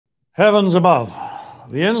Heavens above,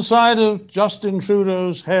 the inside of Justin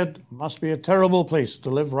Trudeau's head must be a terrible place to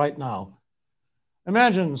live right now.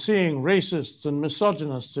 Imagine seeing racists and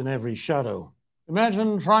misogynists in every shadow.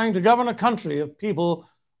 Imagine trying to govern a country of people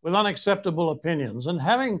with unacceptable opinions and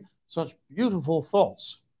having such beautiful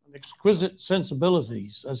thoughts and exquisite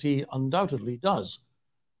sensibilities as he undoubtedly does.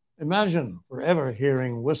 Imagine forever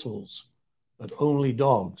hearing whistles that only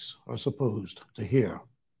dogs are supposed to hear.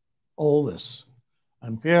 All this.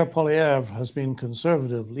 And Pierre Poilievre has been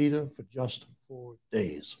Conservative leader for just 4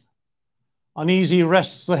 days. Uneasy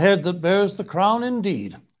rests the head that bears the crown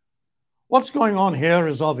indeed. What's going on here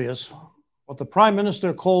is obvious. What the Prime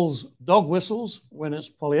Minister calls dog whistles, when it's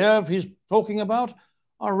Poilievre he's talking about,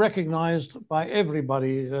 are recognized by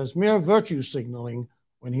everybody as mere virtue signaling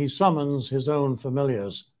when he summons his own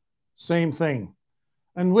familiars. Same thing.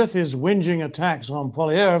 And with his whinging attacks on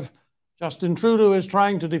Poilievre, Justin Trudeau is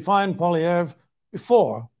trying to define Poilievre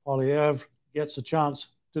before Poilievre gets a chance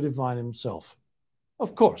to define himself.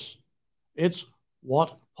 Of course, it's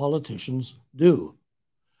what politicians do.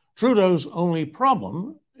 Trudeau's only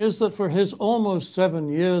problem is that for his almost 7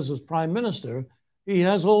 years as Prime Minister, he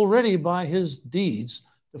has already, by his deeds,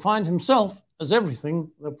 defined himself as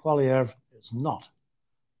everything that Poilievre is not.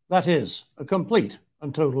 That is, a complete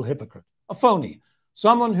and total hypocrite, a phony,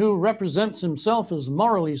 someone who represents himself as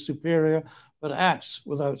morally superior but acts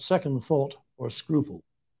without second thought or scruple.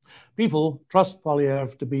 People trust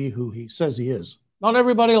Poilievre to be who he says he is. Not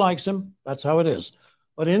everybody likes him, that's how it is.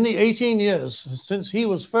 But in the 18 years since he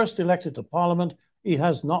was first elected to Parliament, he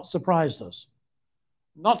has not surprised us.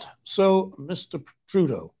 Not so Mr.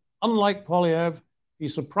 Trudeau. Unlike Poilievre, he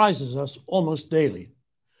surprises us almost daily.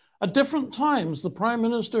 At different times, the Prime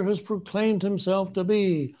Minister has proclaimed himself to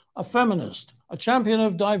be a feminist, a champion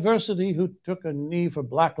of diversity who took a knee for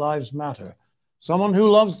Black Lives Matter, someone who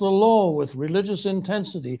loves the law with religious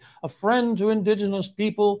intensity, a friend to Indigenous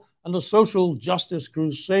people, and a social justice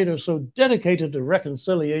crusader so dedicated to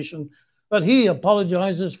reconciliation that he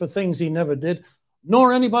apologizes for things he never did,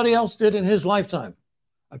 nor anybody else did in his lifetime.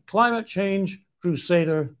 A climate change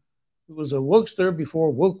crusader who was a wokester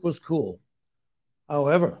before woke was cool.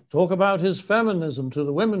 However, talk about his feminism to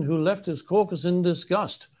the women who left his caucus in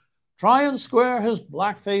disgust. Try and square his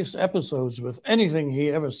blackface episodes with anything he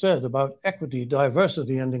ever said about equity,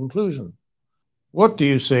 diversity, and inclusion. What do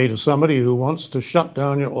you say to somebody who wants to shut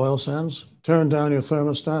down your oil sands, turn down your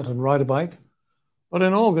thermostat, and ride a bike, but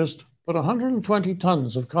in August put 120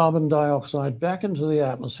 tons of carbon dioxide back into the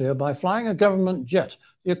atmosphere by flying a government jet,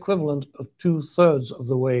 the equivalent of 2/3 of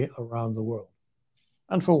the way around the world?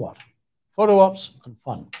 And for what? Photo ops and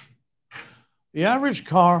fun. The average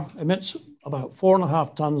car emits about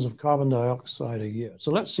 4.5 tons of carbon dioxide a year.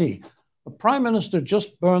 So let's see. The Prime Minister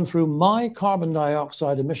just burned through my carbon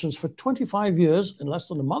dioxide emissions for 25 years in less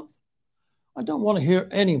than a month. I don't want to hear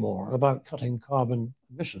any more about cutting carbon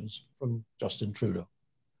emissions from Justin Trudeau.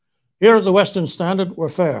 Here at the Western Standard, we're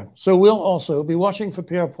fair. So we'll also be watching for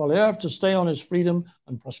Pierre Poilievre to stay on his freedom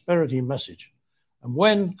and prosperity message. And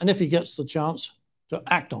when and if he gets the chance to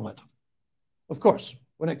act on it. Of course,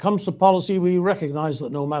 when it comes to policy, we recognize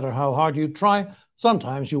that no matter how hard you try,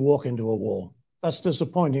 sometimes you walk into a wall. That's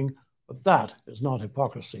disappointing, but that is not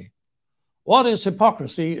hypocrisy. What is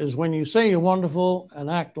hypocrisy is when you say you're wonderful and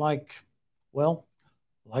act like, well,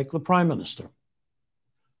 like the Prime Minister.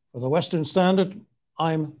 For the Western Standard,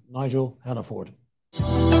 I'm Nigel Hannaford.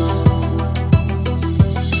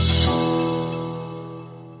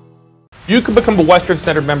 You can become a Western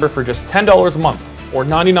Standard member for just $10 a month or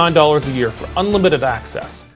 $99 a year for unlimited access.